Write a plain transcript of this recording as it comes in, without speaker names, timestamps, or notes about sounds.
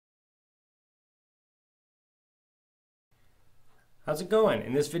How's it going?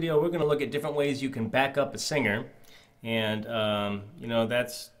 In this video, we're going to look at different ways you can back up a singer. And,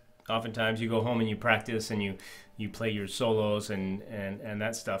 that's oftentimes you go home and you practice and you play your solos and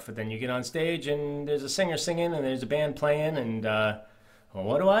that stuff. But then you get on stage and there's a singer singing and there's a band playing and, well,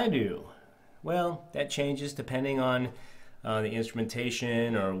 what do I do? Well, that changes depending on the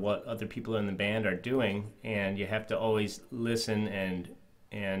instrumentation or what other people in the band are doing. And you have to always listen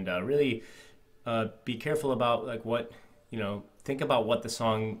and really be careful about like what, think about what the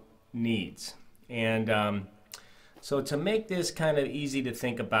song needs. And so to make this kind of easy to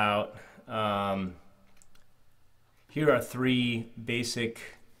think about, here are three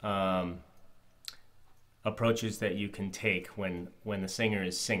basic approaches that you can take when the singer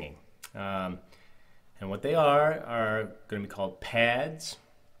is singing. And what they are going to be called pads,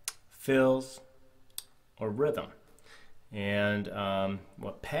 fills, or rhythm. And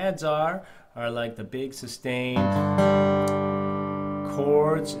what pads are like the big sustained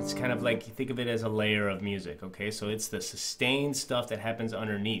chords. It's kind of like, you think of it as a layer of music, okay? So it's the sustained stuff that happens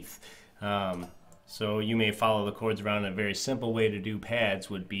underneath. So you may follow the chords around. A very simple way to do pads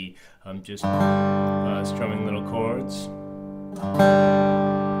would be just strumming little chords.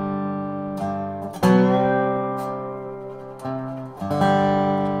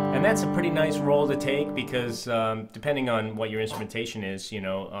 And that's a pretty nice role to take because depending on what your instrumentation is,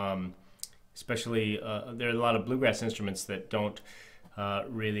 especially there are a lot of bluegrass instruments that don't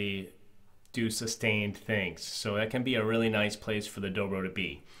really do sustained things. So that can be a really nice place for the dobro to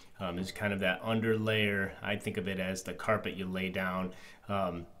be. It's kind of that under layer. I think of it as the carpet you lay down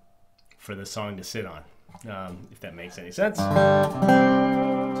for the song to sit on, if that makes any sense.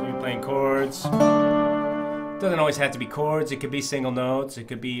 So you're playing chords. Doesn't always have to be chords. It could be single notes. It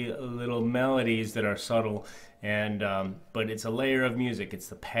could be little melodies that are subtle, and but it's a layer of music. It's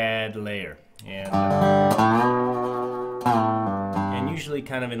the pad layer, and usually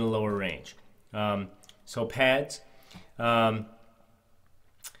kind of in a lower range. So pads, and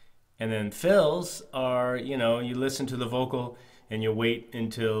then fills are, you listen to the vocal and you wait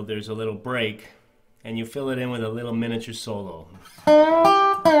until there's a little break, and you fill it in with a little miniature solo.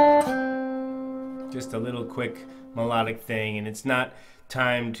 Just a little quick melodic thing, and it's not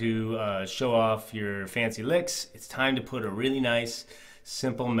time to show off your fancy licks. It's time to put a really nice,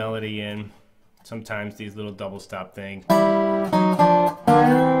 simple melody in. Sometimes these little double stop things,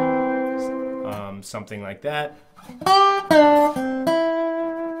 something like that.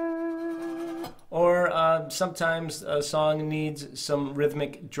 Or sometimes a song needs some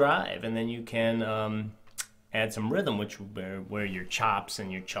rhythmic drive, and then you can add some rhythm, where your chops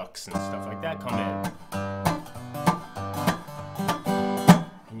and your chucks and stuff like that come in.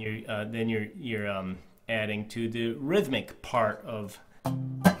 And then you're adding to the rhythmic part of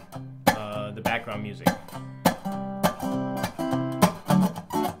the background music.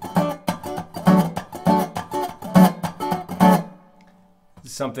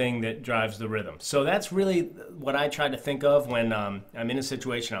 Something that drives the rhythm. So that's really what I try to think of when I'm in a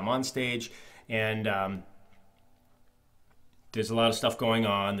situation, I'm on stage, and there's a lot of stuff going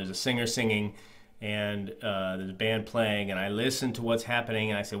on. There's a singer singing, and there's a band playing, and I listen to what's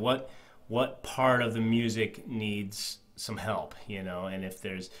happening, and I say, what part of the music needs some help, And if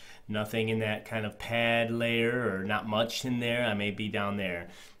there's nothing in that kind of pad layer, or not much in there, I may be down there.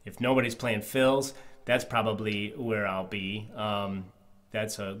 If nobody's playing fills, that's probably where I'll be.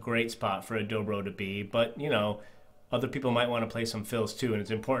 That's a great spot for a dobro to be, but other people might want to play some fills too, and it's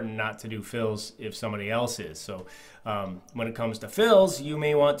important not to do fills if somebody else is. So when it comes to fills, you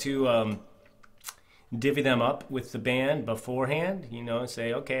may want to divvy them up with the band beforehand,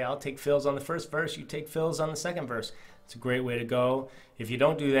 say, okay, I'll take fills on the first verse, you take fills on the second verse. It's a great way to go. If you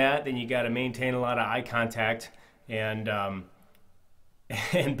don't do that, then you got to maintain a lot of eye contact and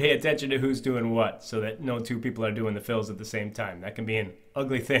pay attention to who's doing what, so that no two people are doing the fills at the same time. That can be an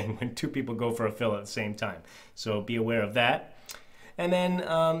ugly thing when two people go for a fill at the same time. So be aware of that. And then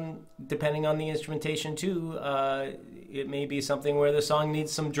depending on the instrumentation too, it may be something where the song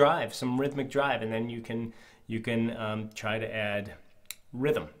needs some drive, some rhythmic drive, and then you can try to add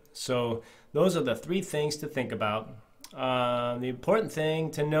rhythm. So those are the three things to think about. The important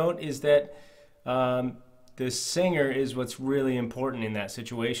thing to note is that the singer is what's really important in that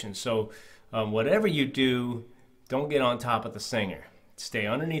situation. So whatever you do, don't get on top of the singer. Stay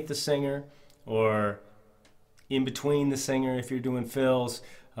underneath the singer or in between the singer if you're doing fills,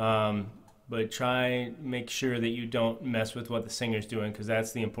 but make sure that you don't mess with what the singer's doing, because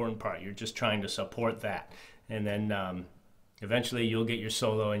that's the important part. You're just trying to support that, and then eventually you'll get your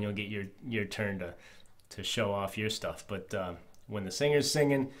solo and you'll get your turn to show off your stuff. But when the singer's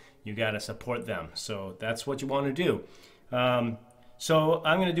singing, you got to support them. So that's what you want to do. So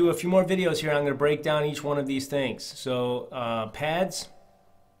I'm going to do a few more videos here. I'm going to break down each one of these things. So pads,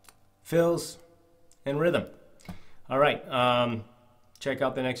 fills, and rhythm. All right. Check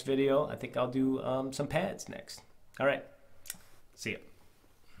out the next video. I think I'll do some pads next. All right. See ya.